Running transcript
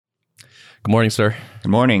Good morning, sir. Good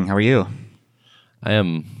morning. How are you? I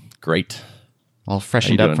am great. All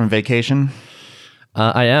freshened up from vacation?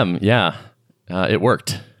 I am, yeah. It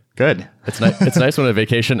worked. Good. It's nice when a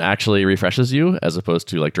vacation actually refreshes you as opposed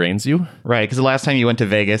to like drains you. Right, because the last time you went to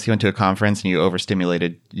Vegas, you went to a conference and you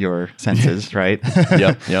overstimulated your senses, right?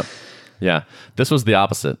 Yep. Yeah. This was the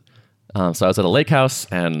opposite. So I was at a lake house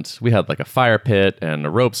and we had like a fire pit and a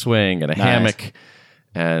rope swing and a hammock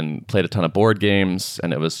and played a ton of board games,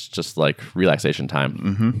 and it was just like relaxation time.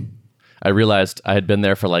 Mm-hmm. I realized I had been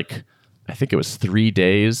there for like, I think it was 3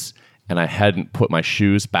 days, and I hadn't put my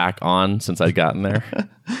shoes back on since I'd gotten there.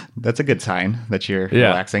 That's a good sign that you're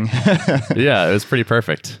relaxing. Yeah, it was pretty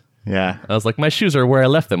perfect. Yeah. I was like, my shoes are where I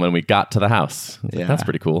left them when we got to the house. Like, that's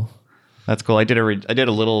pretty cool. That's cool. I did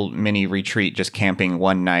a little mini retreat, just camping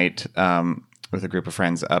one night with a group of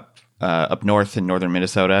friends up north in northern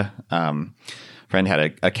Minnesota. Friend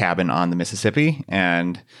had a cabin on the Mississippi,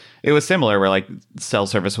 and it was similar where like cell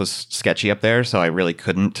service was sketchy up there, so I really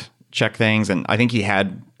couldn't check things. And I think he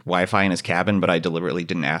had Wi-Fi in his cabin, but I deliberately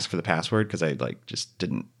didn't ask for the password because I like just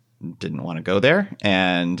didn't want to go there.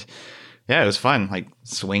 And yeah, it was fun, like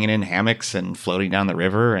swinging in hammocks and floating down the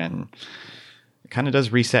river, and it kind of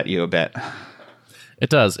does reset you a bit. It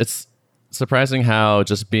does. It's surprising how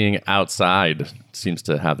just being outside seems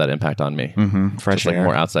to have that impact on me. Mm-hmm. Fresh just air, like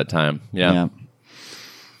more outside time. Yeah.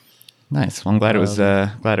 Nice. Well, I'm glad it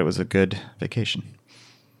was a good vacation.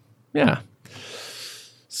 Yeah.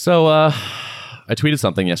 So I tweeted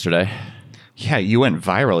something yesterday. Yeah, you went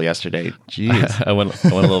viral yesterday. Jeez. I went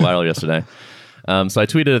a little viral yesterday. So I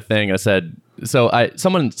tweeted a thing. I said,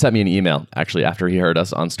 someone sent me an email actually after he heard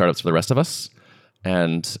us on Startups for the Rest of Us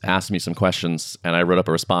and asked me some questions, and I wrote up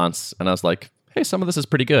a response, and I was like, hey, some of this is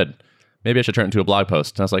pretty good. Maybe I should turn it into a blog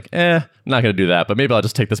post. And I was like, I'm not going to do that, but maybe I'll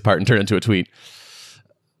just take this part and turn it into a tweet.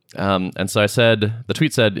 And so the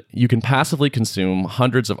tweet said, you can passively consume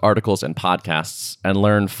hundreds of articles and podcasts and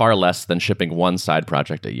learn far less than shipping one side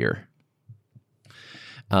project a year.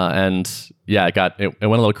 And yeah, it went a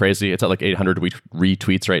little crazy. It's at like 800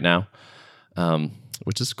 retweets right now,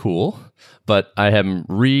 which is cool. But I am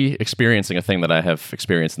re-experiencing a thing that I have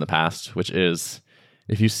experienced in the past, which is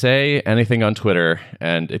if you say anything on Twitter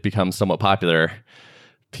and it becomes somewhat popular,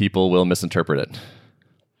 people will misinterpret it.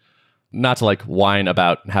 Not to like whine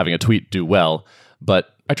about having a tweet do well,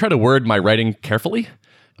 but I try to word my writing carefully.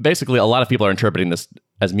 Basically, a lot of people are interpreting this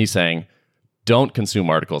as me saying, don't consume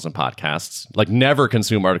articles and podcasts. Like never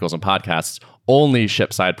consume articles and podcasts, only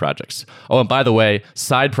ship side projects. Oh, and by the way,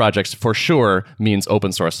 side projects for sure means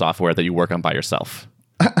open source software that you work on by yourself.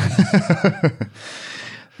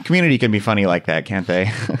 Community can be funny like that, can't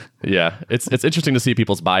they? Yeah, it's interesting to see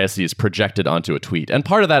people's biases projected onto a tweet, and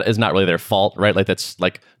part of that is not really their fault, right? Like that's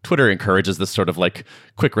like Twitter encourages this sort of like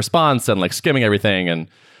quick response and like skimming everything, and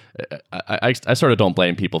I sort of don't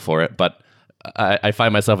blame people for it, but I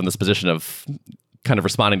find myself in this position of kind of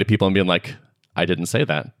responding to people and being like, I didn't say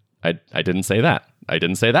that, I didn't say that, I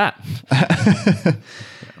didn't say that.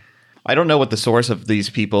 I don't know what the source of these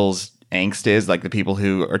people's angst is, like the people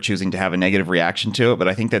who are choosing to have a negative reaction to it, but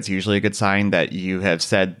I think that's usually a good sign that you have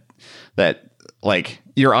said that like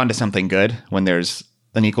you're onto something good when there's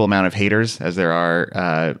an equal amount of haters as there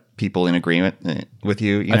are people in agreement with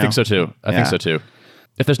you. I think so too. I think so too.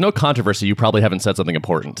 If there's no controversy, you probably haven't said something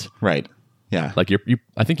important. Right. Yeah. Like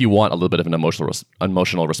I think you want a little bit of an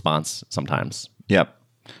emotional response sometimes. Yep.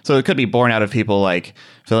 So it could be born out of people like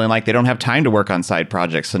feeling like they don't have time to work on side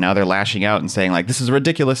projects. So now they're lashing out and saying like, this is a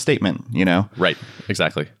ridiculous statement, you know? Right.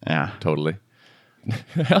 Exactly. Yeah. Totally.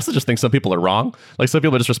 I also just think some people are wrong. Like some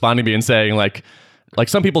people are just responding to me and saying like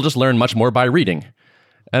some people just learn much more by reading.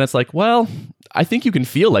 And it's like, well, I think you can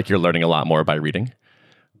feel like you're learning a lot more by reading.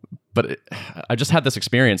 But I just had this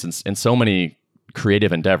experience in so many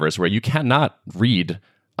creative endeavors where you cannot read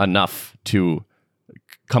enough to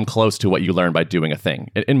come close to what you learn by doing a thing.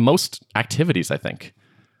 In most activities, I think.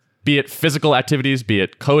 Be it physical activities, be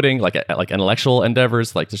it coding, like intellectual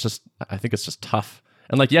endeavors, like I think it's just tough.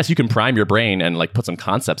 And like, yes, you can prime your brain and like put some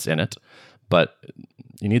concepts in it, but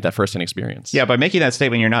you need that first-hand experience. Yeah, by making that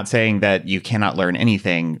statement, you're not saying that you cannot learn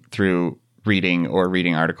anything through reading or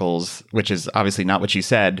reading articles, which is obviously not what you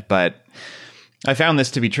said, but I found this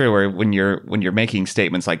to be true where when you're making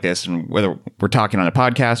statements like this, and whether we're talking on a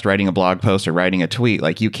podcast, writing a blog post, or writing a tweet,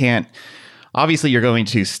 like you can't, obviously you're going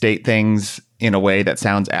to state things in a way that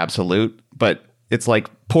sounds absolute, but it's like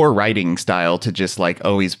poor writing style to just like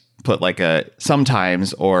always put like a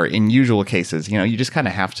sometimes or in usual cases, you know, you just kind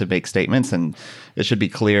of have to make statements, and it should be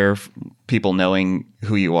clear, people knowing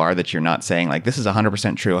who you are, that you're not saying like, this is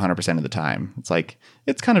 100% true 100% of the time. It's like,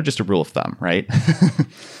 it's kind of just a rule of thumb, right?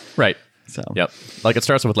 Right. So Yep. Like it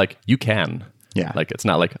starts with like, you can. Yeah. Like it's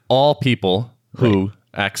not like all people who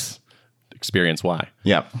X experience Y.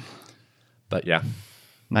 Yep. But yeah.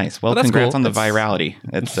 Nice. Well, that's congrats cool. on the It's- virality.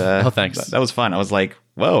 It's thanks. That was fun. I was like,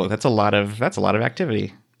 whoa, that's a lot of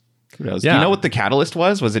activity. Kudos. Do Yeah. you know what the catalyst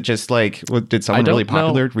was? Was it just like, did someone don't really know.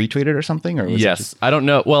 popular retweet it or something? Or was it Yes. just, I don't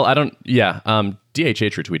know. Well, I don't. Yeah.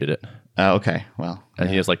 DHH retweeted it. oh, okay. Well, And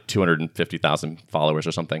he has like 250,000 followers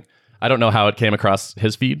or something. I don't know how it came across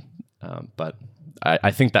his feed, but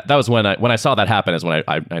I think that was when I saw that happen is when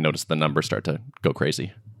I noticed the numbers start to go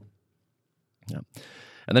crazy. Yeah.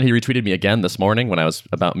 And then he retweeted me again this morning when I was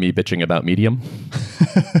about me bitching about Medium.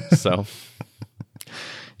 So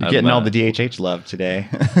you're getting all the DHH love today.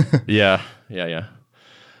 yeah.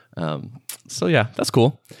 So yeah, that's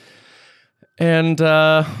cool. And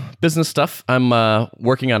business stuff. I'm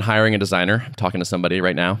working on hiring a designer. I'm talking to somebody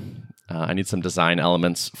right now. I need some design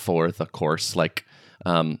elements for the course. Like,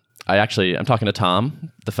 I'm talking to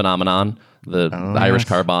Tom, the phenomenon, the Irish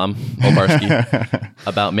car bomb, Obarski,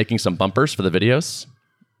 about making some bumpers for the videos.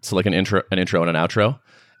 So like an intro and an outro.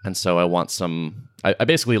 And so I want I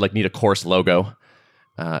basically like need a course logo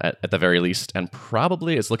at the very least. And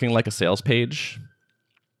probably it's looking like a sales page.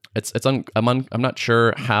 I'm not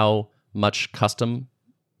sure how much custom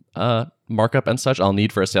markup and such I'll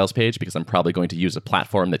need for a sales page because I'm probably going to use a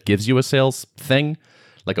platform that gives you a sales thing,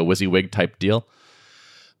 like a WYSIWYG type deal.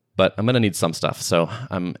 But I'm going to need some stuff. So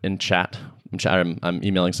I'm in chat. I'm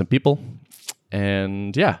emailing some people.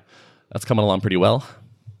 And yeah, that's coming along pretty well.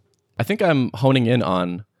 I think I'm honing in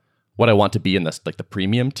on what I want to be in this, like the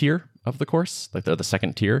premium tier of the course, like the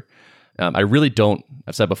second tier. I really don't,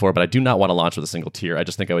 I've said before, but I do not want to launch with a single tier. I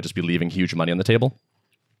just think I would just be leaving huge money on the table.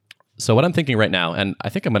 So what I'm thinking right now, and I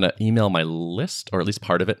think I'm going to email my list, or at least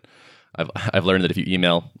part of it. I've learned that if you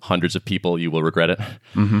email hundreds of people, you will regret it.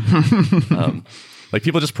 Mm-hmm. Like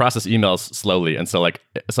people just process emails slowly. And so like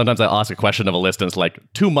sometimes I'll ask a question of a list and it's like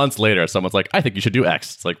 2 months later, someone's like, I think you should do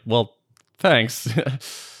X. It's like, well, thanks.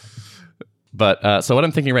 But so what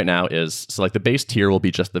I'm thinking right now is, so like the base tier will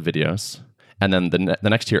be just the videos. And then the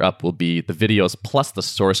next tier up will be the videos plus the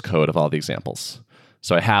source code of all the examples.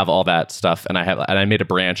 So I have all that stuff, and I made a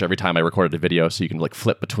branch every time I recorded a video, so you can like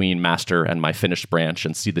flip between master and my finished branch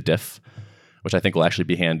and see the diff, which I think will actually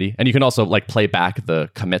be handy. And you can also like play back the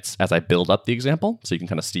commits as I build up the example, so you can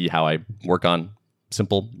kind of see how I work on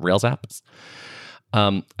simple Rails apps.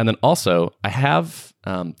 And then also I have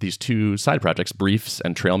these two side projects, Briefs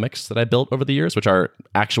and Trailmix, that I built over the years, which are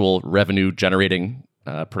actual revenue generating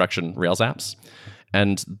production Rails apps.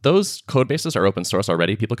 And those code bases are open source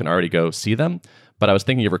already. People can already go see them. But I was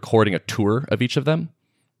thinking of recording a tour of each of them.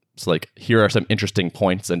 So like, here are some interesting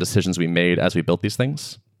points and decisions we made as we built these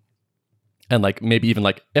things. And like, maybe even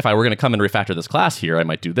like, if I were going to come and refactor this class here, I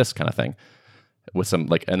might do this kind of thing with some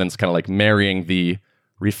like, and then it's kind of like marrying the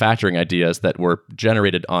refactoring ideas that were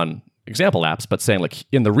generated on example apps, but saying like,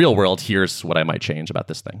 in the real world, here's what I might change about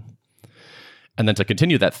this thing. And then to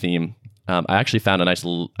continue that theme, I actually found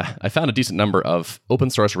I found a decent number of open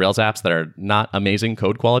source Rails apps that are not amazing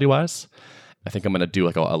code quality wise. I think I'm going to do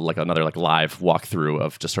like another like live walkthrough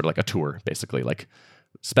of just sort of like a tour, basically like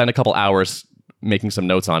spend a couple hours making some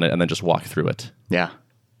notes on it and then just walk through it. Yeah.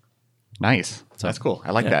 Nice. So, that's cool.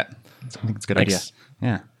 I like that. I think it's a good idea.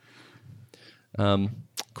 Yeah.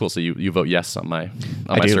 Cool. So you vote yes on my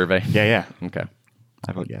do. survey. Yeah. Okay.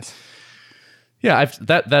 I vote yes. Yeah. I've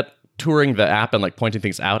that touring the app and like pointing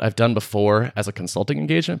things out I've done before as a consulting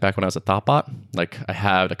engagement back when I was at Thoughtbot. Like I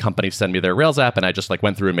had a company send me their Rails app and I just like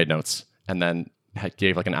went through and made notes and then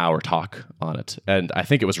gave like an hour talk on it. And I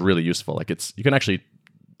think it was really useful. Like you can actually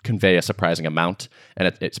convey a surprising amount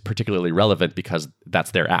and it's particularly relevant because that's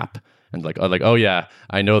their app. And like, oh yeah,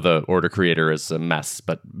 I know the order creator is a mess,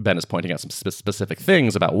 but Ben is pointing out some specific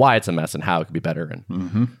things about why it's a mess and how it could be better.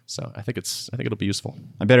 And so I think it'll be useful.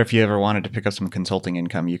 I bet if you ever wanted to pick up some consulting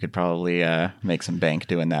income, you could probably make some bank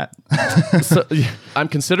doing that. So I'm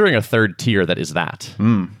considering a third tier that is that.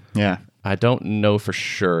 Yeah. I don't know for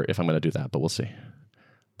sure if I'm going to do that, but we'll see.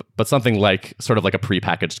 But something like sort of like a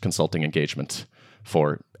prepackaged consulting engagement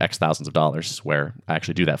for X thousands of dollars where I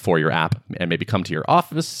actually do that for your app and maybe come to your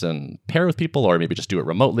office and pair with people or maybe just do it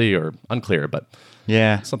remotely or unclear, but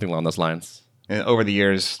yeah, something along those lines. Over the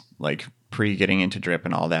years, like pre getting into Drip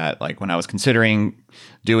and all that, like when I was considering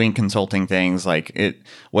doing consulting things, like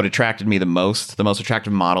what attracted me the most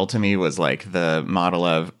attractive model to me was like the model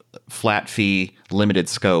of flat fee, limited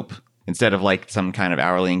scope instead of like some kind of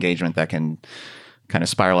hourly engagement that can kind of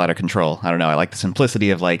spiral out of control. I don't know. I like the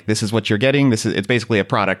simplicity of like, this is what you're getting. It's basically a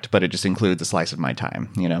product, but it just includes a slice of my time,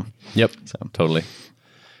 you know? Yep. So totally.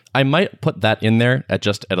 I might put that in there at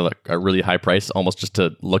a really high price, almost just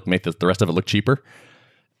to make the rest of it look cheaper.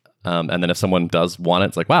 And then if someone does want it,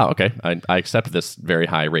 it's like, wow, okay, I accept this very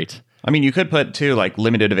high rate. I mean, you could put too like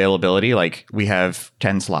limited availability, like we have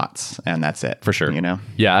 10 slots and that's it. For sure. You know?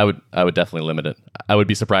 Yeah, I would definitely limit it. I would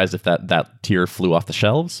be surprised if that tier flew off the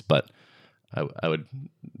shelves, but I would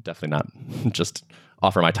definitely not just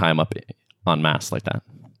offer my time up en masse like that.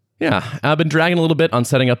 Yeah, I've been dragging a little bit on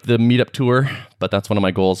setting up the meetup tour, but that's one of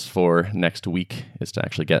my goals for next week is to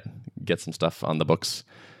actually get some stuff on the books.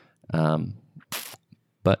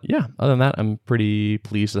 But yeah, other than that, I'm pretty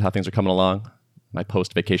pleased with how things are coming along. My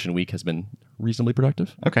post-vacation week has been reasonably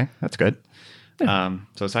productive. Okay, that's good. Yeah.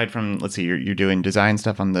 So aside from, let's see, you're doing design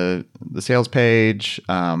stuff on the sales page,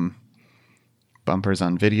 bumpers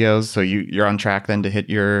on videos. So you're on track then to hit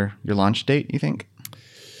your launch date, you think?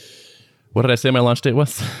 What did I say my launch date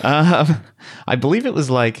was? I believe it was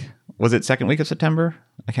was it second week of September?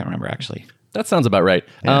 I can't remember actually. That sounds about right.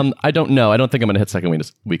 Yeah. I don't know. I don't think I'm going to hit second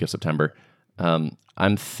week of September.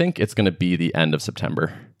 I think it's going to be the end of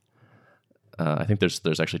September. I think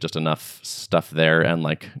there's actually just enough stuff there, and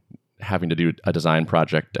like having to do a design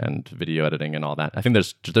project and video editing and all that. I think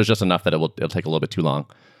there's just enough that it'll take a little bit too long.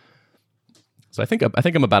 So I think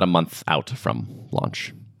I'm about a month out from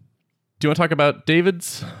launch. Do you want to talk about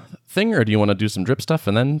David's thing, or do you want to do some drip stuff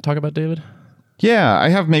and then talk about David? Yeah, I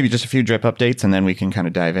have maybe just a few drip updates, and then we can kind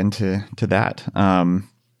of dive into that.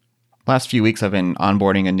 Last few weeks, I've been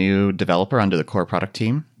onboarding a new developer onto the core product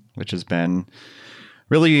team, which has been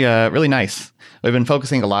really, really nice. We've been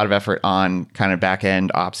focusing a lot of effort on kind of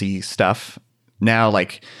back-end opsy stuff. Now,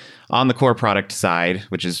 like on the core product side,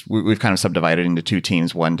 which is we've kind of subdivided into two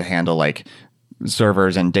teams, one to handle like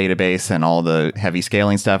servers and database and all the heavy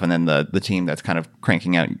scaling stuff, and then the team that's kind of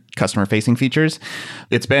cranking out customer facing features.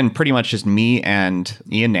 It's been pretty much just me and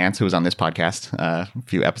Ian Nance, who was on this podcast a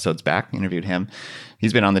few episodes back, interviewed him.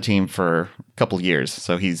 He's been on the team for a couple of years,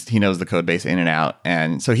 so he knows the code base in and out,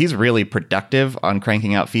 and so he's really productive on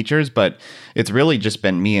cranking out features, but it's really just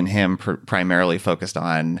been me and him primarily focused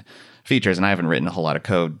on features, and I haven't written a whole lot of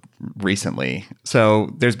code recently.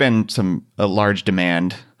 So there's been a large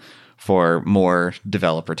demand for more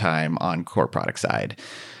developer time on core product side.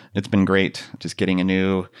 It's been great just getting a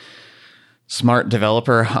new smart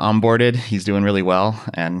developer onboarded. He's doing really well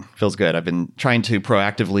and feels good. I've been trying to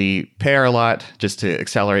proactively pair a lot just to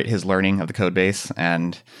accelerate his learning of the code base.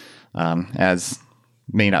 And as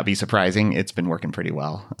may not be surprising, it's been working pretty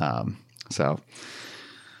well. So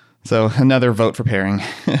another vote for pairing.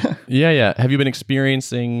 Yeah. Have you been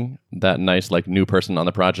experiencing that nice like new person on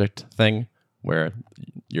the project thing where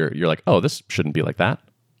you're like, oh, this shouldn't be like that?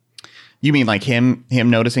 You mean like him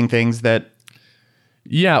noticing things that?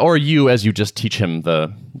 Yeah, or you as you just teach him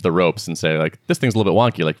the ropes and say like, this thing's a little bit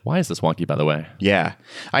wonky. Like, why is this wonky, by the way? Yeah,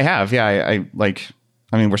 I have. Yeah,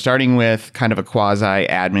 I mean, we're starting with kind of a quasi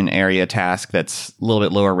admin area task that's a little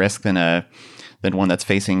bit lower risk than one that's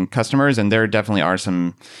facing customers, and there definitely are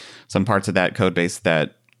some parts of that code base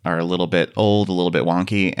that are a little bit old, a little bit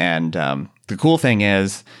wonky. And the cool thing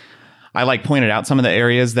is, I pointed out some of the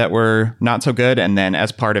areas that were not so good, and then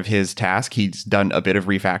as part of his task, he's done a bit of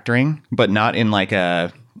refactoring, but not in like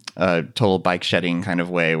a total bike shedding kind of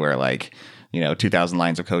way where 2,000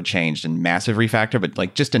 lines of code changed and massive refactor, but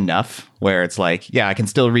like just enough where it's like, yeah, I can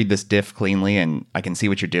still read this diff cleanly and I can see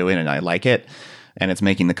what you're doing and I like it, and it's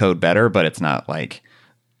making the code better, but it's not like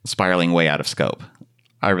spiraling way out of scope.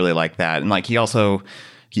 I really like that. And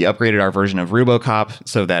he upgraded our version of RuboCop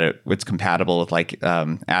so that it's compatible with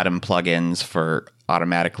Atom plugins for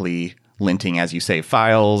automatically linting as you save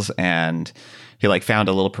files. And he found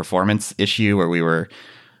a little performance issue where we were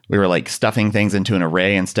stuffing things into an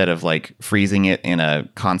array instead of freezing it in a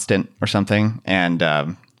constant or something. And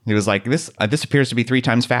he was like, this appears to be 3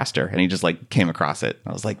 times faster. And he just came across it.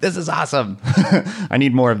 I was like, this is awesome. I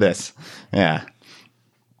need more of this. Yeah.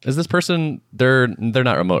 Is this person, they're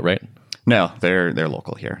not remote, right? No, they're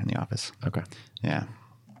local here in the office. Okay. Yeah.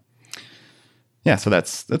 Yeah, so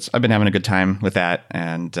that's I've been having a good time with that,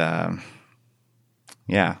 and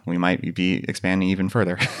yeah, we might be expanding even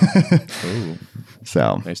further. Ooh.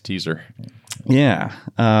 So nice teaser. Yeah.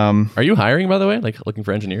 Are you hiring, by the way? Looking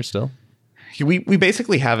for engineers still? We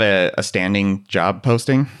basically have a standing job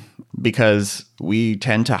posting because we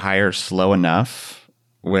tend to hire slow enough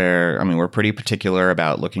where, I mean, we're pretty particular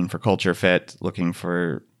about looking for culture fit, looking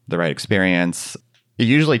for the right experience. It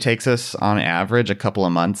usually takes us on average a couple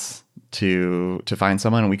of months to find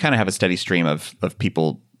someone. And we kind of have a steady stream of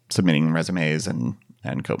people submitting resumes and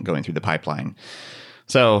going through the pipeline.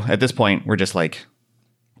 So at this point, we're just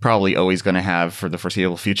probably always going to have for the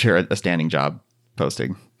foreseeable future a standing job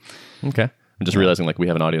posting. Okay. I'm just realizing like we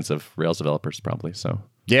have an audience of Rails developers probably. So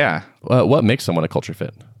Yeah. what makes someone a culture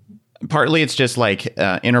fit? Partly it's just like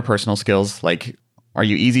interpersonal skills. Like, are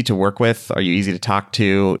you easy to work with? Are you easy to talk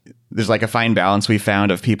to? There's like a fine balance we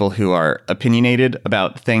found of people who are opinionated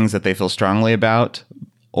about things that they feel strongly about,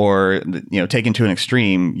 or, taken to an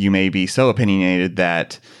extreme, you may be so opinionated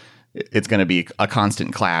that it's going to be a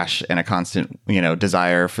constant clash and a constant,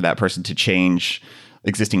 desire for that person to change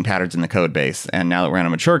existing patterns in the code base. And now that we're on a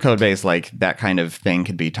mature code base, like that kind of thing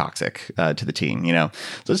could be toxic to the team,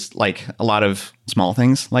 So it's like a lot of small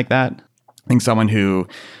things like that. I think someone who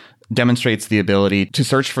demonstrates the ability to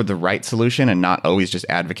search for the right solution and not always just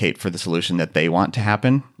advocate for the solution that they want to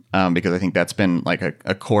happen. Because I think that's been like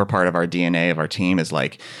a core part of our DNA of our team is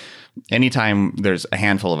like, anytime there's a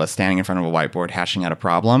handful of us standing in front of a whiteboard hashing out a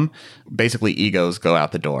problem, basically egos go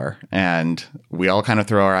out the door and we all kind of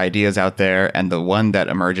throw our ideas out there. And the one that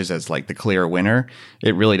emerges as like the clear winner,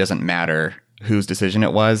 it really doesn't matter whose decision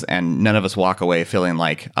it was. And none of us walk away feeling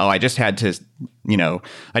like, oh, I just had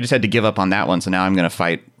to give up on that one. So now I'm going to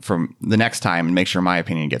fight for the next time and make sure my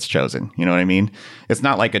opinion gets chosen. You know what I mean? It's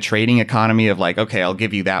not like a trading economy of like, okay, I'll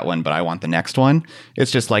give you that one, but I want the next one.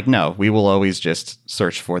 It's just like, no, we will always just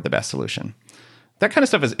search for the best solution. That kind of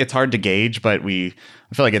stuff it's hard to gauge, but I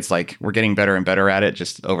feel like it's like we're getting better and better at it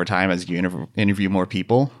just over time as you interview more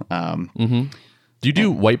people. Do you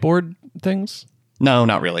do whiteboard things? No,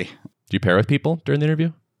 not really. Do you pair with people during the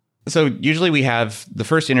interview? So usually we have the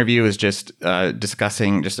first interview is just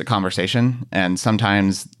discussing just a conversation. And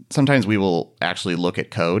sometimes we will actually look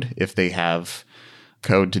at code if they have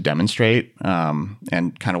code to demonstrate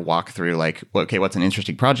and kind of walk through like, okay, what's an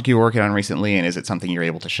interesting project you're working on recently? And is it something you're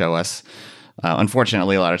able to show us?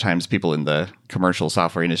 Unfortunately, a lot of times people in the commercial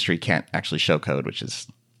software industry can't actually show code, which is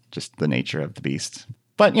just the nature of the beast.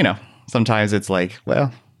 But, sometimes it's like,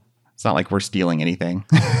 well, it's not like we're stealing anything.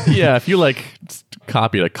 Yeah, if you like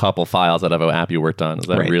copied a couple files out of an app you worked on, is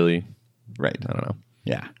that Right. really? Right. I don't know.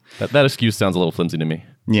 Yeah. That excuse sounds a little flimsy to me.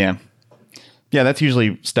 Yeah. Yeah, that's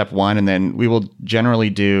usually step one. And then we will generally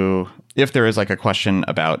do, if there is like a question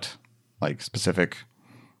about like specific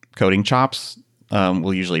coding chops,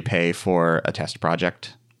 we'll usually pay for a test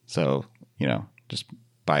project. So, just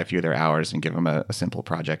buy a few of their hours and give them a simple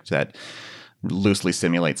project that loosely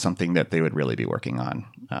simulates something that they would really be working on.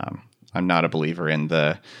 I'm not a believer in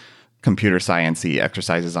the computer science-y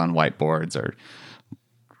exercises on whiteboards or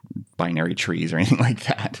binary trees or anything like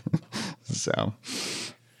that. So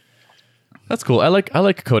that's cool. I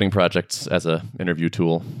like coding projects as a interview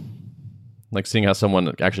tool. Like seeing how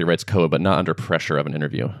someone actually writes code, but not under pressure of an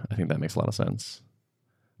interview. I think that makes a lot of sense.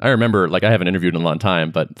 I remember, like, I haven't interviewed in a long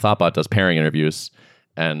time, but Thoughtbot does pairing interviews,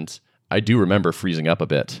 and I do remember freezing up a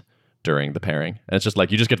bit during the pairing. And it's just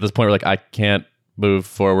like, you just get to this point where like, I can't move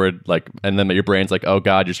forward, like, and then your brain's like, oh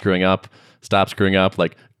God, you're screwing up, stop screwing up,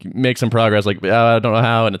 like make some progress, like, I don't know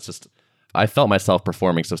how. And it's just, I felt myself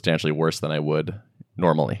performing substantially worse than I would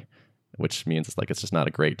normally, which means it's just not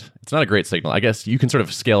a great signal. I guess you can sort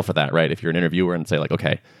of scale for that, right? If you're an interviewer and say like,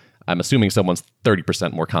 okay, I'm assuming someone's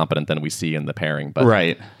 30% more competent than we see in the pairing, but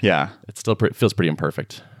right. Yeah. It still feels pretty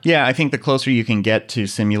imperfect. Yeah. I think the closer you can get to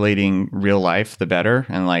simulating real life, the better.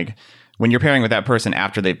 And like when you're pairing with that person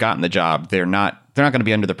after they've gotten the job, they're not going to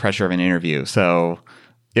be under the pressure of an interview. So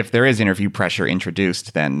if there is interview pressure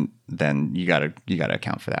introduced, then you gotta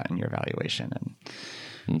account for that in your evaluation.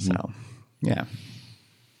 And so, yeah.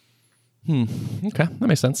 Okay, that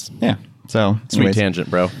makes sense. Yeah. So Sweet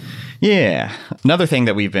tangent, bro. Yeah. Another thing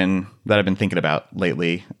that I've been thinking about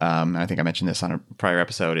lately, I think I mentioned this on a prior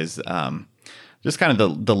episode, is just kind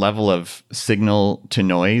of the level of signal to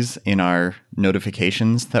noise in our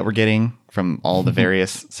notifications that we're getting from all the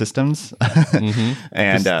various systems.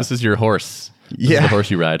 And this is your horse. This yeah. is the horse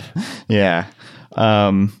you ride. Yeah.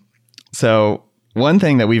 So one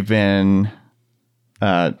thing that we've been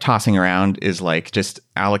tossing around is like just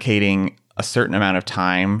allocating a certain amount of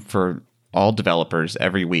time for all developers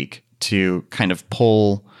every week to kind of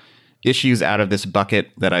pull issues out of this bucket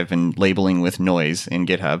that I've been labeling with noise in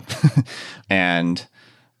GitHub and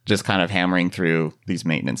just kind of hammering through these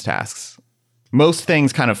maintenance tasks. Most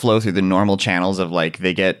things kind of flow through the normal channels of like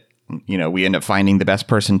we end up finding the best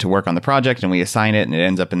person to work on the project and we assign it and it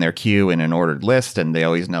ends up in their queue in an ordered list and they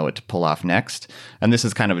always know what to pull off next. And this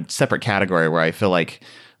is kind of a separate category where I feel like,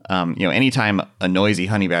 anytime a noisy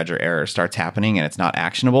Honeybadger error starts happening and it's not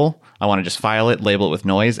actionable, I want to just file it, label it with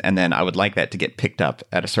noise, and then I would like that to get picked up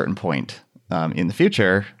at a certain point in the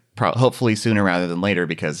future, hopefully sooner rather than later,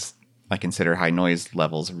 because I consider high noise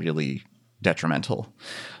levels really detrimental.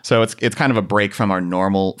 So it's kind of a break from our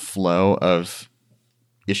normal flow of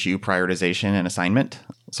issue prioritization and assignment.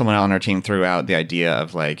 Someone on our team threw out the idea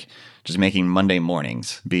of like just making Monday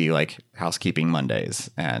mornings be like housekeeping Mondays,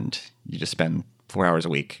 and you just spend 4 hours a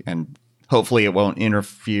week, and hopefully it won't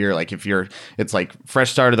interfere. Like if it's like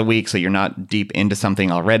fresh start of the week, so you're not deep into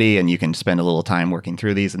something already, and you can spend a little time working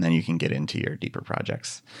through these, and then you can get into your deeper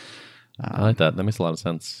projects. I like that. That makes a lot of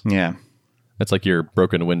sense. Yeah. It's like your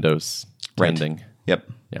broken windows tending. Right. Yep.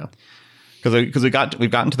 Yeah. Because we've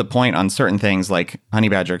gotten to the point on certain things like honey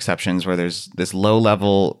badger exceptions where there's this low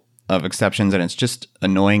level of exceptions, and it's just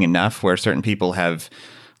annoying enough where certain people have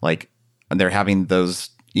like they're having those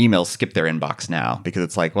emails skip their inbox now because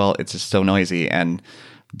it's like, well, it's just so noisy, and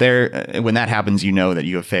when that happens, you know that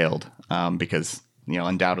you have failed because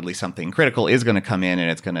undoubtedly something critical is going to come in and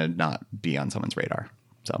it's going to not be on someone's radar.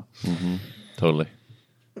 So Totally.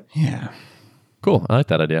 yeah, Cool. I like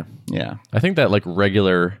that idea. yeah, I think that like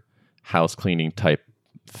regular house cleaning type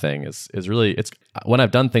thing is really, it's when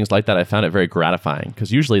I've done things like that, I found it very gratifying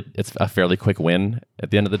because usually it's a fairly quick win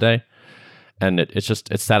at the end of the day. And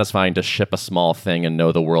it's satisfying to ship a small thing and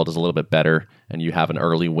know the world is a little bit better and you have an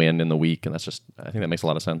early win in the week. And I think that makes a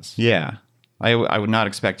lot of sense. yeah. I would not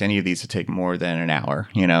expect any of these to take more than an hour,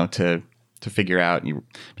 to figure out. You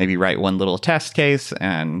maybe write one little test case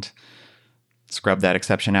and scrub that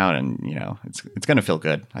exception out, and it's going to feel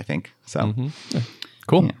good, I think. So Yeah.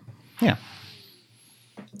 Cool. Yeah.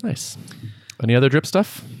 Nice. Any other drip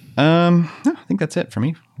stuff? No, I think that's it for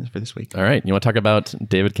me for this week. All right. You want to talk about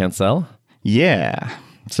David Cancel? Yeah. Why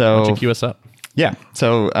So don't you cue us up? yeah.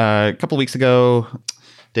 So a couple weeks ago,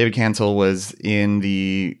 David Cancel was in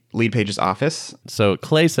the Lead Pages office. So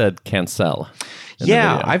Clay said Cancel.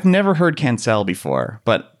 Yeah, I've never heard Cancel before,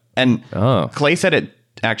 and Clay said it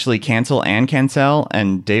actually cancel and cancel,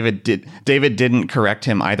 and David didn't correct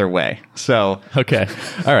him either way. So Okay.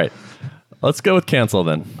 All right. Let's go with Cancel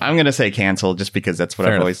then. I'm going to say cancel just because that's what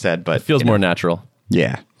Fair I've enough. always said, but It feels more natural.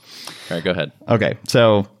 yeah. All right. Go ahead. Okay.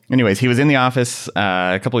 So anyways, he was in the office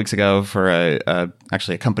a couple weeks ago for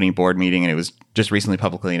actually a company board meeting, and it was just recently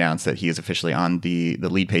publicly announced that he is officially on the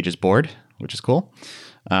Lead Pages board, which is cool.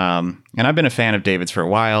 And I've been a fan of David's for a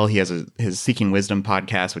while. He has his Seeking Wisdom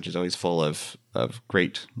podcast, which is always full of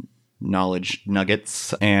great knowledge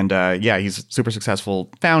nuggets. And he's a super successful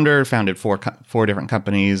founder, founded four different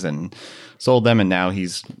companies and sold them. And now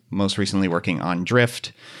he's most recently working on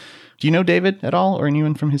Drift. Do you know David at all, or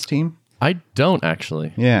anyone from his team? I don't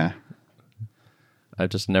actually. Yeah. I've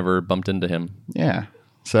just never bumped into him. Yeah.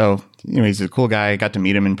 So, he's a cool guy. I got to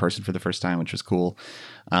meet him in person for the first time, which was cool.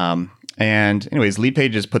 And anyways, Lead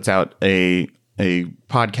Pages puts out a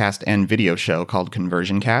podcast and video show called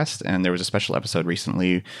Conversion Cast. And there was a special episode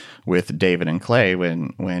recently with David and Clay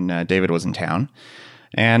when David was in town.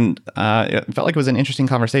 And it felt like it was an interesting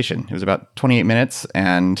conversation. It was about 28 minutes.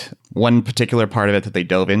 And one particular part of it that they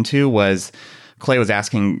dove into was Clay was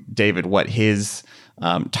asking David what his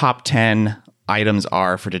top 10 items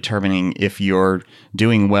are for determining if you're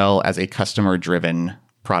doing well as a customer-driven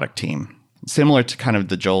product team. Similar to kind of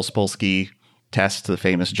the Joel Spolsky test, the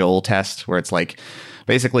famous Joel test, where it's like,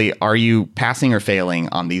 basically, are you passing or failing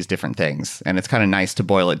on these different things? And it's kind of nice to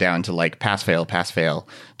boil it down to like pass, fail,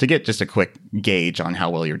 to get just a quick gauge on how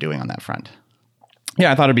well you're doing on that front.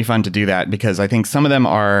 Yeah, I thought it'd be fun to do that because I think some of them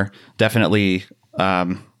are definitely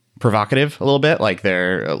provocative a little bit, like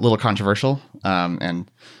they're a little controversial. And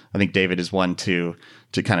I think David is one to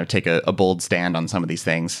kind of take a bold stand on some of these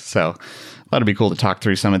things. So I thought it'd be cool to talk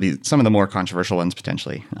through some of the more controversial ones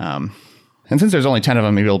potentially. And since there's only 10 of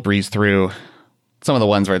them, maybe we'll breeze through some of the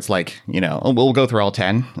ones where it's like, we'll go through all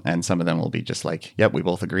 10, and some of them will be just like, yep, we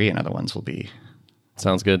both agree, and other ones will be...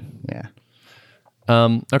 Sounds good. Yeah.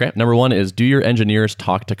 Okay. Number 1 is, do your engineers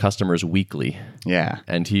talk to customers weekly? Yeah.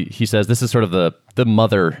 And he says this is sort of the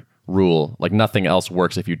mother rule. Like nothing else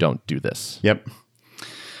works if you don't do this. Yep.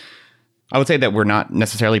 I would say that we're not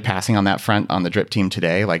necessarily passing on that front on the Drip team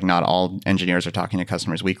today. Like not all engineers are talking to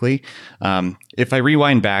customers weekly. If I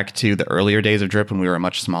rewind back to the earlier days of Drip when we were a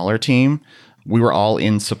much smaller team, we were all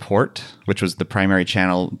in support, which was the primary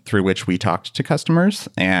channel through which we talked to customers.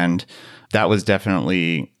 And that was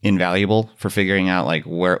definitely invaluable for figuring out like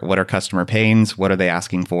what are customer pains, what are they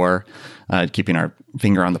asking for, keeping our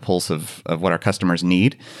finger on the pulse of what our customers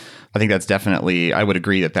need. I think that's definitely, I would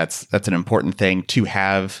agree that that's an important thing to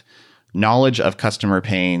have knowledge of customer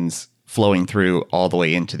pains flowing through all the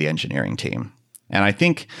way into the engineering team. And I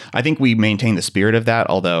think we maintain the spirit of that,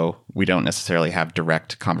 although we don't necessarily have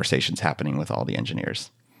direct conversations happening with all the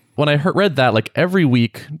engineers. When I read that, like every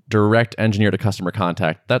week, direct engineer to customer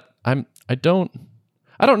contact, I don't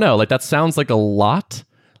know. Like that sounds like a lot.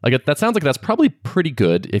 Like that sounds like that's probably pretty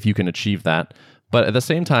good if you can achieve that. But at the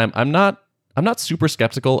same time, I'm not super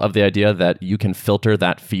skeptical of the idea that you can filter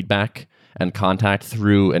that feedback and contact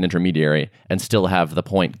through an intermediary and still have the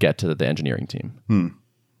point get to the engineering team.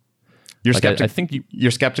 You're I think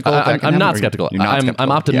you're skeptical. Of that I'm not skeptical.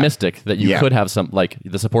 I'm optimistic that you could have some, like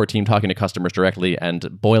the support team talking to customers directly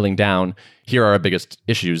and boiling down, here are our biggest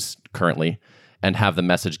issues currently, and have the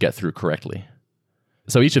message get through correctly.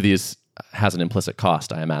 So each of these has an implicit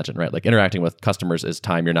cost, I imagine, right? Like interacting with customers is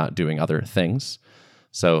time you're not doing other things.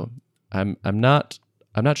 So I'm not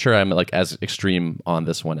sure I'm like as extreme on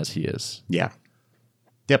this one as he is. Yeah.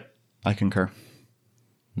 Yep. I concur.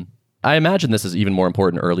 I imagine this is even more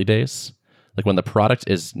important early days. Like when the product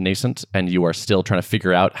is nascent and you are still trying to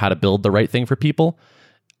figure out how to build the right thing for people.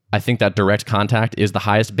 I think that direct contact is the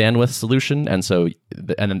highest bandwidth solution. And so,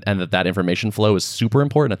 and that information flow is super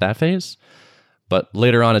important at that phase. But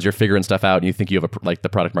later on, as you're figuring stuff out and you think you have like the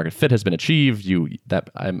product market fit has been achieved,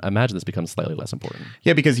 I imagine this becomes slightly less important.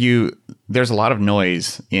 Yeah, because there's a lot of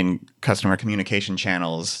noise in customer communication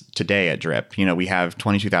channels today at Drip. You know, we have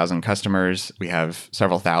 22,000 customers. We have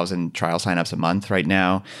several thousand trial signups a month right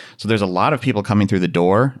now. So there's a lot of people coming through the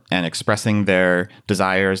door and expressing their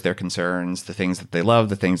desires, their concerns, the things that they love,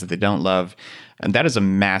 the things that they don't love. And that is a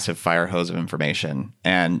massive fire hose of information.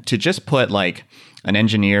 And to just put like an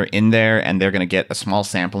engineer in there and they're going to get a small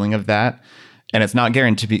sampling of that, and it's not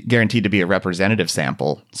guaranteed to be a representative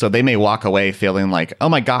sample. So they may walk away feeling like, oh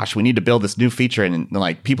my gosh, we need to build this new feature and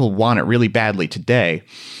like people want it really badly today.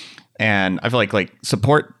 And I feel like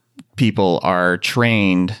support people are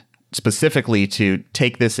trained specifically to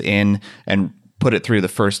take this in and put it through the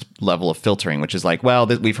first level of filtering, which is like, well,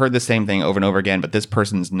 we've heard the same thing over and over again, but this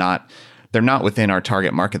person's they're not within our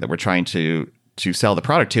target market that we're trying to sell the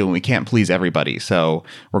product to, and we can't please everybody. So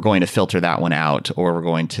we're going to filter that one out, or we're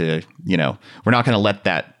going to, we're not going to let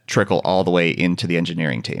that trickle all the way into the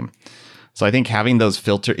engineering team. So I think having those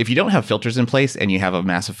if you don't have filters in place and you have a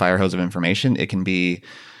massive fire hose of information, it can be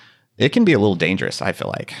a little dangerous, I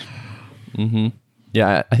feel like. Mm-hmm.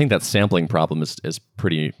 Yeah, I think that sampling problem is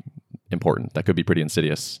pretty important. That could be pretty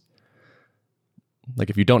insidious. Like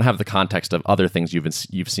if you don't have the context of other things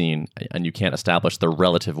you've seen and you can't establish the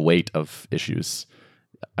relative weight of issues,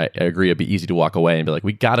 I agree it'd be easy to walk away and be like,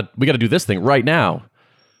 we gotta do this thing right now.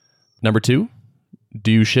 Number 2,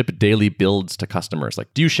 do you ship daily builds to customers?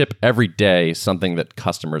 Like, do you ship every day something that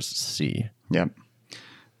customers see? Yep.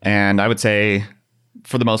 And I would say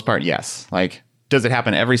for the most part, yes. Like, does it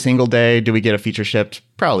happen every single day? Do we get a feature shipped?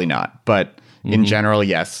 Probably not. But in general,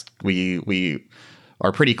 yes, we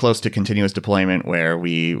are pretty close to continuous deployment where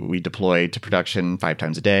we deploy to production 5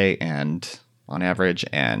 times a day and on average,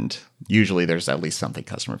 and usually there's at least something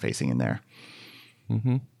customer facing in there.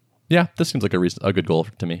 Mm-hmm. Yeah, this seems like a good goal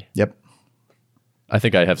to me. Yep. I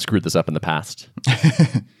think I have screwed this up in the past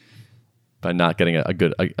by not getting a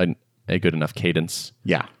good enough cadence.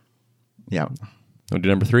 Yeah. Yeah. Want to do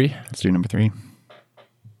number 3? Let's do number 3.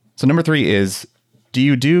 So number 3 is, do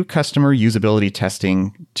you do customer usability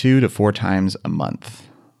testing 2 to 4 times a month?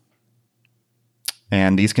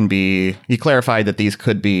 And these can be, he clarified that these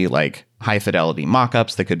could be like high fidelity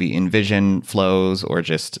mockups, that could be InVision flows, or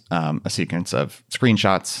just a sequence of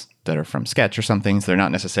screenshots that are from Sketch or something. So they're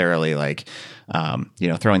not necessarily like,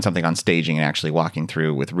 throwing something on staging and actually walking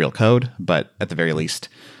through with real code, but at the very least,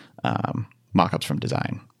 mockups from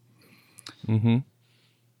design. Mm-hmm.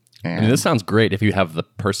 And this sounds great if you have the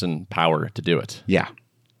person power to do it. Yeah.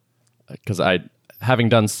 Because having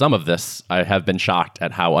done some of this, I have been shocked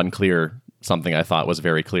at how unclear something I thought was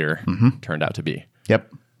very clear turned out to be.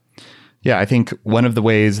 Yep. Yeah, I think one of the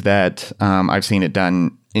ways that I've seen it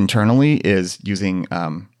done internally is using,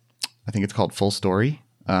 I think it's called Full Story.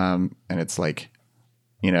 And it's like,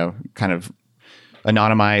 kind of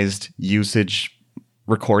anonymized usage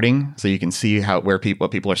recording, so you can see what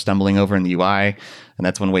people are stumbling over in the UI, and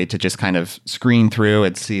that's one way to just kind of screen through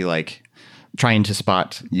and see, like, trying to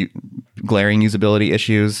spot glaring usability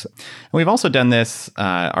issues. And we've also done this.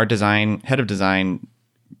 Our head of design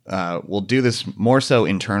will do this more so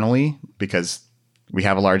internally because we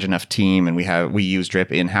have a large enough team and we use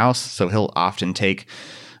Drip in house. So he'll often take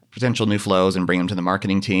potential new flows and bring them to the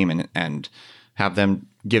marketing team and have them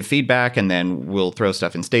give feedback, and then we'll throw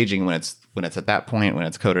stuff in staging when it's at that point, when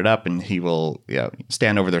it's coded up, and he will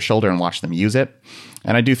stand over their shoulder and watch them use it.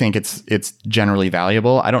 And I do think it's generally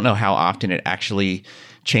valuable. I don't know how often it actually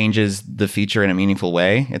changes the feature in a meaningful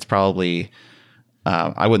way. It's probably,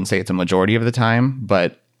 I wouldn't say it's a majority of the time,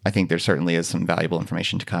 but I think there certainly is some valuable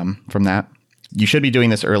information to come from that. You should be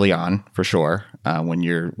doing this early on for sure, when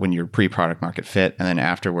you're pre-product market fit, and then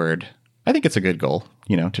afterward, I think it's a good goal,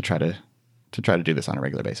 to try to do this on a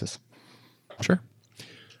regular basis. Sure.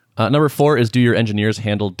 Number 4 is, do your engineers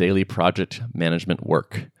handle daily project management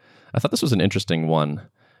work? I thought this was an interesting one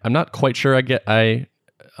I'm not quite sure I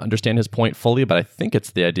understand his point fully, but I think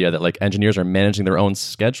it's the idea that like engineers are managing their own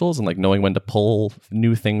schedules and like knowing when to pull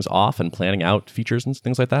new things off and planning out features and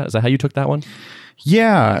things like that. Is that how you took that one?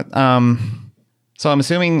 Yeah. So I'm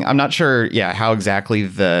assuming, I'm not sure, how exactly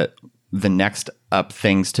the next up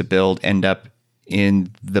things to build end up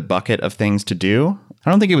in the bucket of things to do. I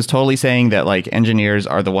don't think it was totally saying that like engineers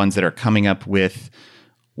are the ones that are coming up with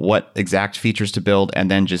what exact features to build and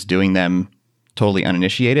then just doing them totally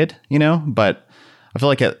uninitiated, But I feel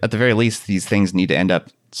like at the very least, these things need to end up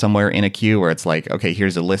somewhere in a queue where it's like, okay,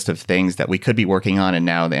 here's a list of things that we could be working on. And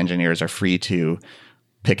now the engineers are free to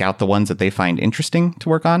pick out the ones that they find interesting to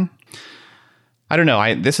work on. I don't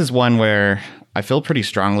know. This is one where I feel pretty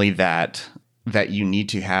strongly that you need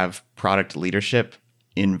to have product leadership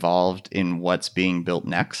involved in what's being built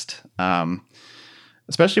next.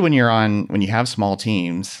 Especially when you have small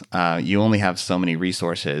teams, you only have so many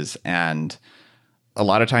resources, and a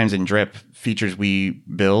lot of times in Drip, features we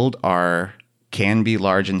build can be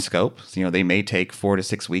large in scope. So, they may take 4 to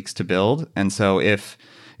 6 weeks to build, and so if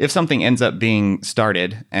something ends up being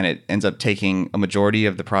started and it ends up taking a majority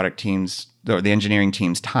of the product teams or the engineering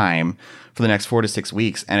team's time for the next 4 to 6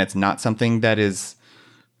 weeks, and it's not something that is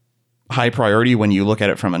high priority when you look at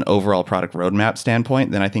it from an overall product roadmap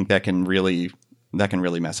standpoint, then I think that can really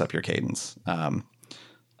mess up your cadence.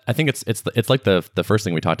 I think it's like the first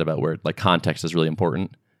thing we talked about, where like context is really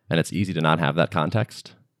important, and it's easy to not have that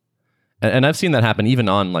context. And I've seen that happen even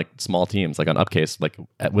on like small teams, like on Upcase, like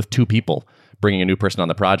with 2 people bringing a new person on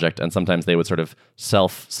the project, and sometimes they would sort of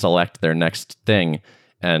self-select their next thing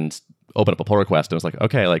and open up a pull request. And it was like,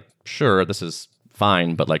 okay, like sure, this is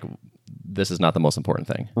fine, but like this is not the most important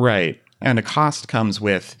thing. Right. And a cost comes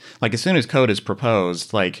with, like, as soon as code is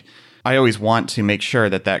proposed, like I always want to make sure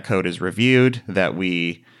that code is reviewed, that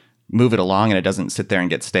we move it along and it doesn't sit there and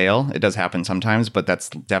get stale. It does happen sometimes, but that's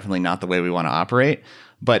definitely not the way we want to operate.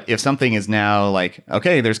 But if something is now like,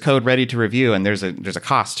 okay, there's code ready to review, and there's a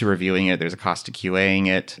cost to reviewing it, there's a cost to QAing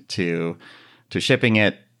it, to shipping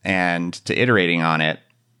it, and to iterating on it.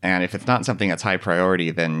 And if it's not something that's high priority,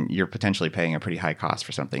 then you're potentially paying a pretty high cost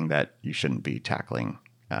for something that you shouldn't be tackling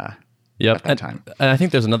at that time. And I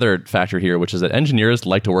think there's another factor here, which is that engineers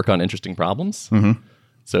like to work on interesting problems. Mm-hmm.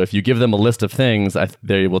 So if you give them a list of things,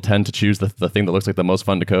 they will tend to choose the thing that looks like the most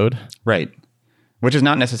fun to code. Right. Which is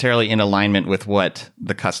not necessarily in alignment with what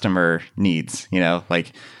the customer needs.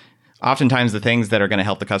 Like oftentimes the things that are going to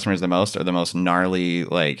help the customers the most are the most gnarly,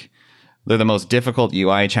 like they're the most difficult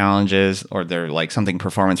UI challenges, or they're like something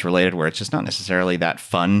performance related where it's just not necessarily that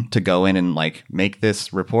fun to go in and like make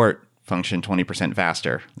this report function 20%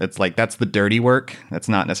 faster. It's like, that's the dirty work. That's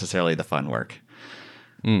not necessarily the fun work.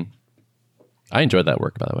 I enjoyed that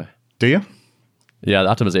work, by the way. Do you? Yeah, the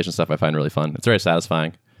optimization stuff I find really fun. It's very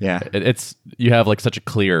satisfying. Yeah. It's you have like such a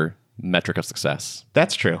clear metric of success.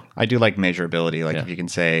 That's true. I do like measurability. Like if you can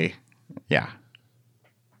say, the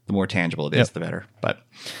more tangible it is, the better.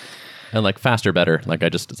 And like faster, better. Like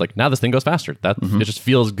it's like now this thing goes faster. It just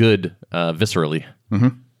feels good viscerally.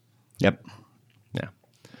 Mm-hmm. Yep. Yeah.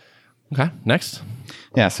 Okay. Next.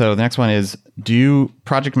 Yeah. So the next one is: do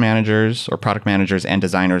project managers or product managers and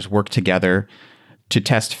designers work together to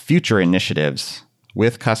test future initiatives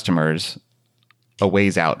with customers a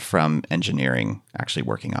ways out from engineering actually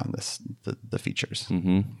working on the features?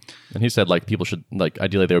 Mm-hmm. And he said like people should, like,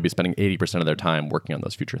 ideally they would be spending 80% of their time working on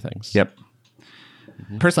those future things. Yep.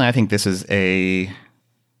 Mm-hmm. Personally, I think this is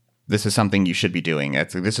something you should be doing.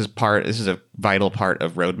 This is a vital part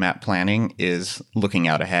of roadmap planning, is looking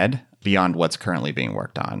out ahead beyond what's currently being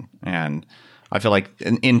worked on. And I feel like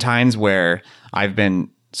in times where I've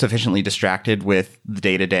been sufficiently distracted with the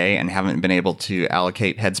day-to-day and haven't been able to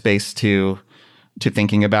allocate headspace to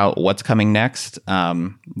thinking about what's coming next,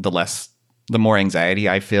 the more anxiety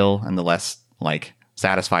I feel, and the less like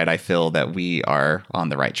satisfied I feel that we are on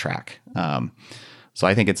the right track. So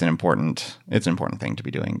I think it's an important thing to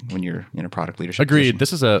be doing when you're in a product leadership Agreed. position.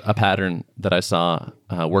 This is a pattern that I saw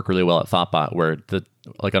work really well at Thoughtbot, where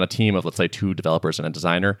like on a team of, let's say, 2 developers and a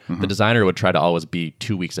designer, the designer would try to always be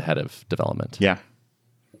 2 weeks ahead of development. Yeah.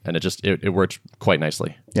 And it worked quite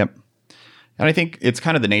nicely. Yep. And I think it's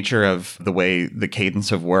kind of the nature of the way the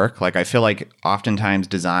cadence of work. Like I feel like oftentimes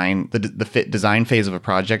the design phase of a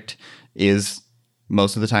project is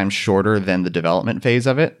most of the time shorter than the development phase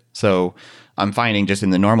of it. So I'm finding just in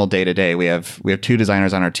the normal day-to-day, we have 2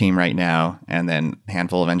 designers on our team right now, and then a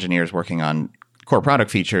handful of engineers working on core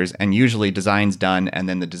product features, and usually design's done, and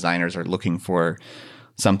then the designers are looking for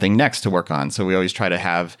something next to work on. So we always try to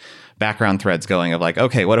have background threads going of like,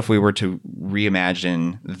 okay, what if we were to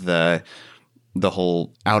reimagine the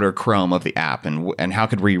whole outer chrome of the app, and how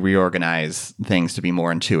could we reorganize things to be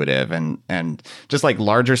more intuitive, and just like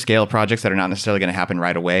larger scale projects that are not necessarily going to happen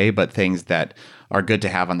right away, but things that are good to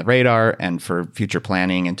have on the radar and for future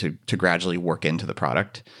planning and to gradually work into the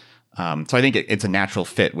product. So I think it's a natural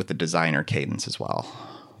fit with the designer cadence as well.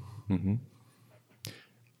 Mm-hmm.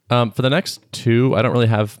 For the next two, I don't really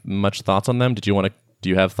have much thoughts on them. Do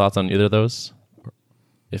you have thoughts on either of those?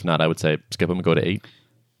 If not, I would say skip them and go to 8.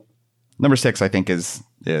 Number 6, I think, is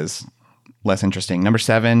less interesting. Number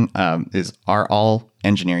 7 is, are all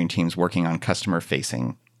engineering teams working on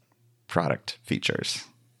customer-facing product features?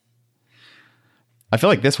 I feel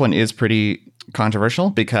like this one is pretty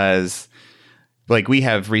controversial because, like, we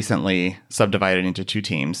have recently subdivided into 2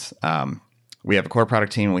 teams. We have a core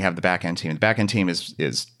product team and we have the backend team. The backend team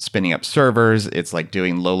is spinning up servers. It's like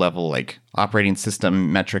doing low-level like operating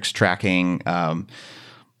system metrics tracking,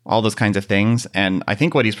 all those kinds of things. And I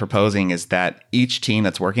think what he's proposing is that each team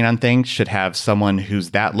that's working on things should have someone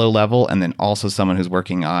who's that low level, and then also someone who's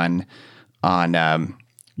working on kind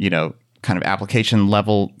of application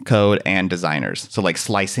level code and designers. So like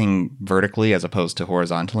slicing vertically as opposed to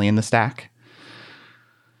horizontally in the stack.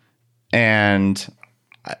 And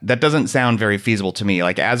that doesn't sound very feasible to me.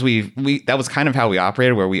 Like as we that was kind of how we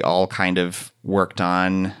operated, where we all kind of worked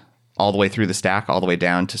on all the way through the stack, all the way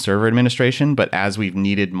down to server administration. But as we've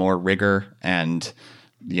needed more rigor and,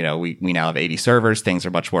 we now have 80 servers, things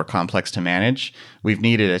are much more complex to manage. We've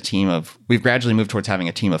gradually moved towards having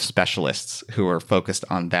a team of specialists who are focused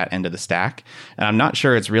on that end of the stack. And I'm not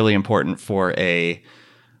sure it's really important for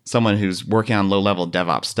someone who's working on low-level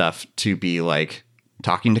DevOps stuff to be like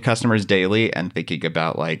talking to customers daily and thinking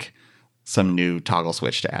about like some new toggle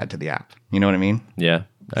switch to add to the app. You know what I mean? Yeah,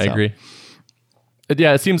 I agree.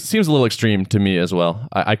 Yeah, it seems a little extreme to me as well.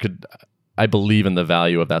 I believe in the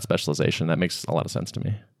value of that specialization. That makes a lot of sense to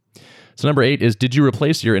me. So number 8 is, did you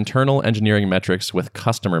replace your internal engineering metrics with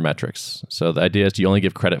customer metrics? So the idea is, do you only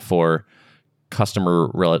give credit for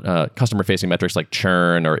customer-facing metrics like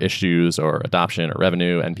churn or issues or adoption or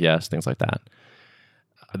revenue, NPS, things like that?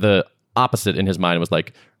 The opposite in his mind was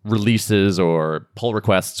like releases or pull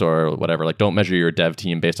requests or whatever. Like, don't measure your dev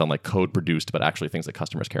team based on like code produced, but actually things that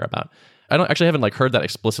customers care about. I haven't like heard that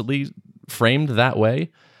explicitly framed that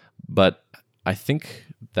way, but I think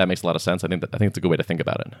that makes a lot of sense. I think it's a good way to think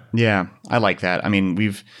about it. Yeah, I like that. I mean,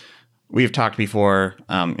 we've talked before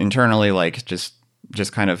internally, like just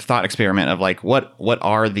kind of thought experiment of like what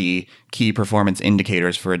are the key performance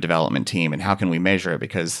indicators for a development team and how can we measure it?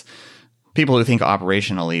 Because people who think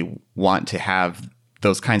operationally want to have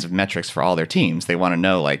those kinds of metrics for all their teams. They want to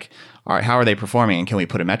know like, all right, how are they performing and can we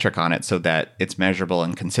put a metric on it so that it's measurable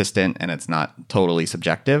and consistent and it's not totally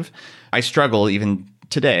subjective? I struggle even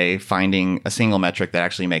today finding a single metric that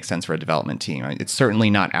actually makes sense for a development team. It's certainly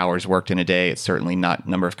not hours worked in a day. It's certainly not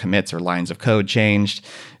number of commits or lines of code changed.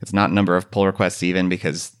 It's not number of pull requests even,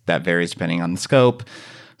 because that varies depending on the scope.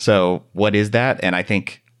 So what is that? And I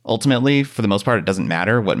think ultimately, for the most part, it doesn't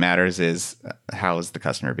matter. What matters is how is the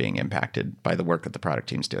customer being impacted by the work that the product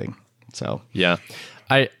team's doing. So yeah,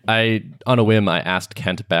 I on a whim, I asked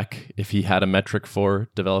Kent Beck if he had a metric for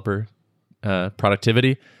developer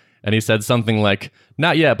productivity, and he said something like,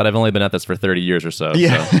 "Not yet, but I've only been at this for 30 years or so.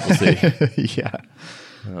 Yeah, so we'll see." Yeah,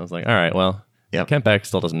 and I was like, "All right, well, yep. Kent Beck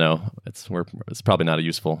still doesn't know. It's probably not a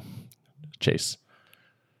useful chase."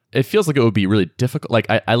 It feels like it would be really difficult. Like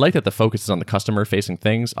I like that the focus is on the customer facing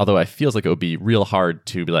things, although it feels like it would be real hard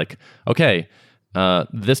to be like, okay,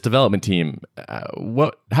 this development team,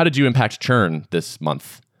 how did you impact churn this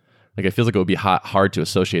month? Like it feels like it would be hard to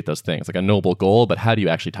associate those things, like a noble goal, but how do you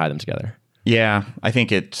actually tie them together? Yeah, I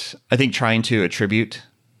think trying to attribute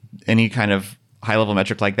any kind of high level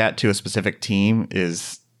metric like that to a specific team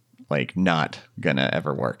is like not gonna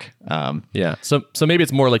ever work. Yeah. So maybe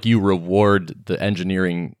it's more like you reward the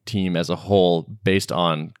engineering team as a whole based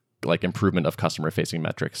on like improvement of customer facing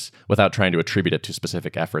metrics without trying to attribute it to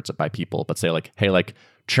specific efforts by people, but say like, hey, like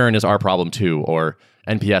churn is our problem too, or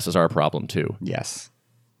NPS is our problem too. Yes.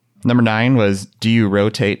 Number 9 was, do you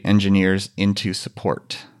rotate engineers into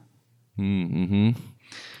support? Mm-hmm.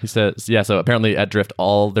 He says, yeah, so apparently at Drift,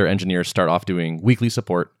 all their engineers start off doing weekly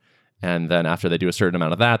support. And then after they do a certain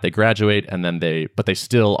amount of that, they graduate, and then they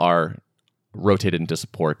still are rotated into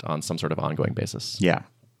support on some sort of ongoing basis. Yeah.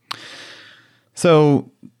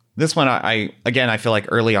 So this one, I feel like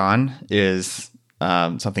early on is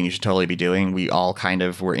something you should totally be doing. We all kind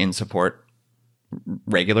of were in support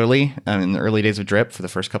regularly in the early days of Drip for the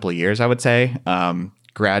first couple of years, I would say.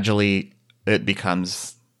 Gradually, it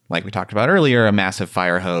becomes, like we talked about earlier, a massive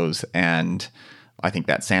fire hose, and I think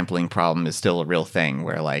that sampling problem is still a real thing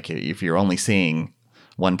where like if you're only seeing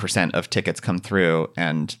 1% of tickets come through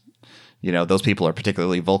and those people are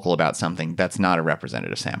particularly vocal about something, that's not a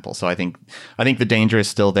representative sample. So I think the danger is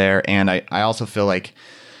still there. And I also feel like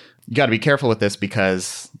you got to be careful with this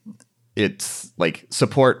because it's like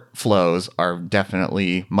support flows are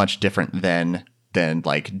definitely much different than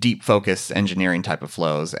like deep focus engineering type of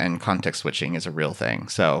flows, and context switching is a real thing.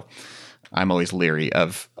 So I'm always leery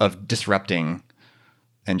of disrupting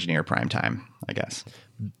engineer prime time, I guess.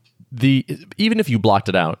 Even if you blocked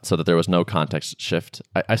it out so that there was no context shift,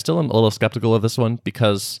 I still am a little skeptical of this one,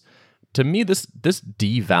 because to me this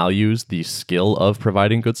devalues the skill of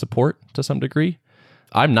providing good support to some degree.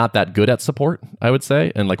 I'm not that good at support, I would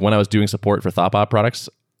say, and like when I was doing support for Thoughtbot products,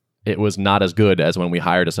 it was not as good as when we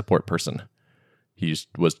hired a support person. He just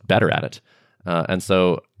was better at it. And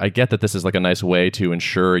so I get that this is like a nice way to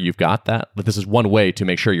ensure you've got that. But this is one way to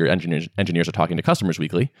make sure your engineers are talking to customers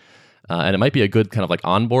weekly. And it might be a good kind of like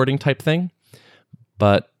onboarding type thing.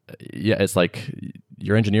 But yeah, it's like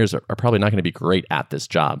your engineers are probably not going to be great at this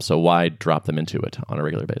job. So why drop them into it on a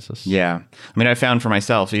regular basis? Yeah. I mean, I found for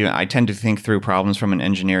myself, I tend to think through problems from an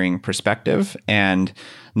engineering perspective. And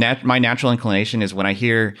my natural inclination is when I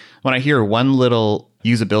hear one little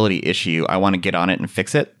usability issue, I want to get on it and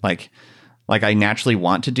fix it. Like I naturally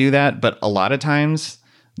want to do that. But a lot of times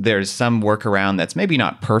there's some workaround that's maybe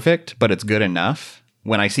not perfect, but it's good enough.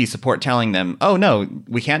 When I see support telling them, "Oh no,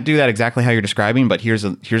 we can't do that exactly how you're describing, but here's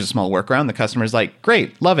a small workaround," the customer's like,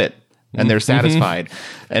 "Great, love it," and they're satisfied.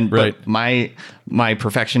 And right. But my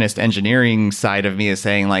perfectionist engineering side of me is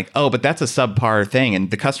saying like, "Oh, but that's a subpar thing, and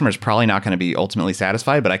the customer's probably not going to be ultimately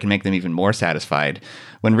satisfied, but I can make them even more satisfied."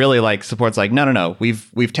 When really like support's like, "No,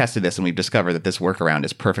 we've tested this and we've discovered that this workaround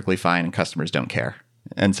is perfectly fine, and customers don't care."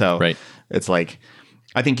 And so right. It's like,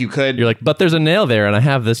 I think you're like, "But there's a nail there, and I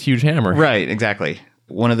have this huge hammer." Right, exactly.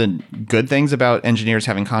 One of the good things about engineers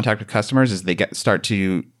having contact with customers is they start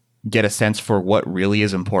to get a sense for what really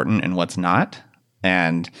is important and what's not.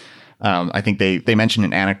 And I think they mentioned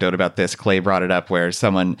an anecdote about this. Clay brought it up where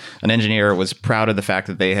an engineer was proud of the fact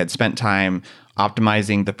that they had spent time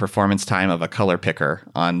optimizing the performance time of a color picker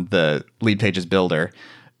on the Leadpages builder.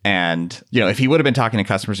 And if he would have been talking to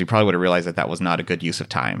customers, he probably would have realized that was not a good use of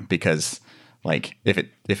time, because like if it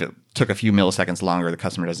took a few milliseconds longer, the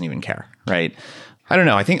customer doesn't even care, right? I don't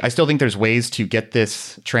know. I still think there's ways to get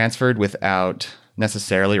this transferred without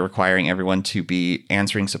necessarily requiring everyone to be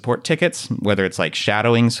answering support tickets, whether it's like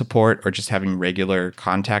shadowing support or just having regular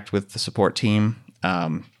contact with the support team.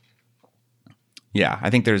 Yeah, I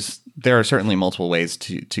think there are certainly multiple ways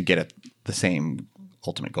to get at the same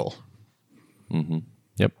ultimate goal. Mm-hmm.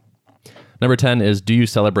 Yep. Number 10 is, do you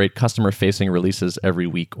celebrate customer-facing releases every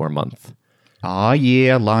week or month? Oh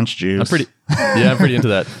yeah, launch juice. I'm pretty into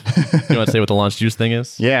that. You want to say what the launch juice thing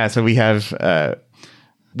is? Yeah, so we have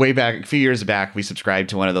way back, a few years back, we subscribed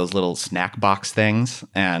to one of those little snack box things,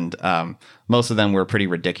 and most of them were pretty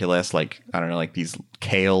ridiculous. Like, I don't know, like these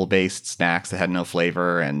kale-based snacks that had no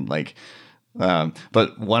flavor, and like.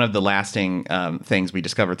 But one of the lasting things we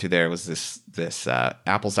discovered through there was this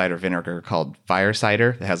apple cider vinegar called Fire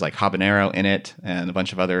Cider that has like habanero in it and a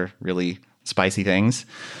bunch of other really spicy things.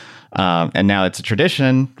 And now it's a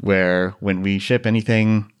tradition where when we ship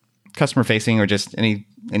anything customer facing or just any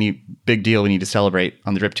big deal we need to celebrate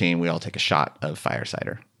on the drip team, we all take a shot of Fire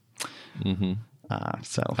Cider. Mm-hmm.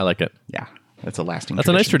 So I like it. Yeah, that's a lasting. That's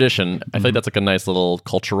tradition. a nice tradition. I feel like that's like a nice little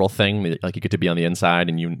cultural thing. Like you get to be on the inside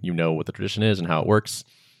and you know what the tradition is and how it works.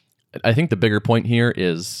 I think the bigger point here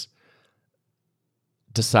is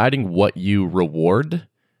deciding what you reward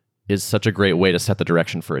is such a great way to set the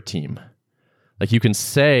direction for a team. Like you can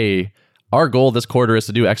say, our goal this quarter is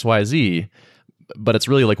to do X, Y, Z, but it's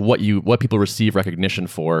really like what people receive recognition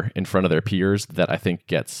for in front of their peers that I think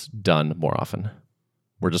gets done more often.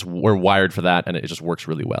 We're wired for that, and it just works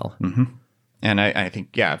really well. Mm-hmm. And I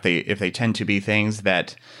think, yeah, if they tend to be things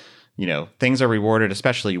that, things are rewarded,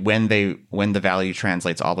 especially when the value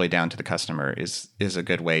translates all the way down to the customer, is a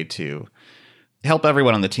good way to help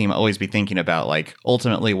everyone on the team always be thinking about, like,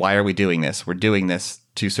 ultimately, why are we doing this? We're doing this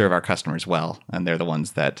to serve our customers well, and they're the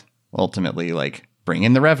ones that ultimately like bring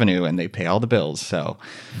in the revenue and they pay all the bills. So,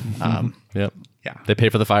 yep, yeah, they pay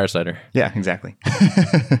for the Fire Cider. Yeah, exactly.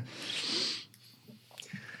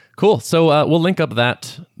 Cool. So we'll link up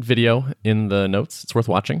that video in the notes. It's worth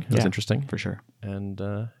watching. It was interesting for sure. And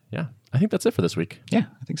yeah, I think that's it for this week. Yeah,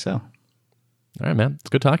 I think so. All right, man. It's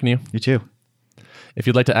good talking to you. You too. If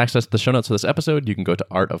you'd like to access the show notes for this episode, you can go to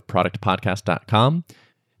artofproductpodcast.com.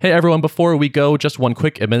 Hey, everyone, before we go, just one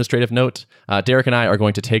quick administrative note. Derek and I are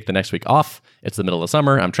going to take the next week off. It's the middle of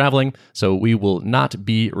summer. I'm traveling, so we will not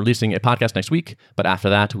be releasing a podcast next week. But after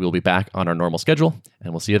that, we'll be back on our normal schedule,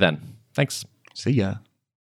 and we'll see you then. Thanks. See ya.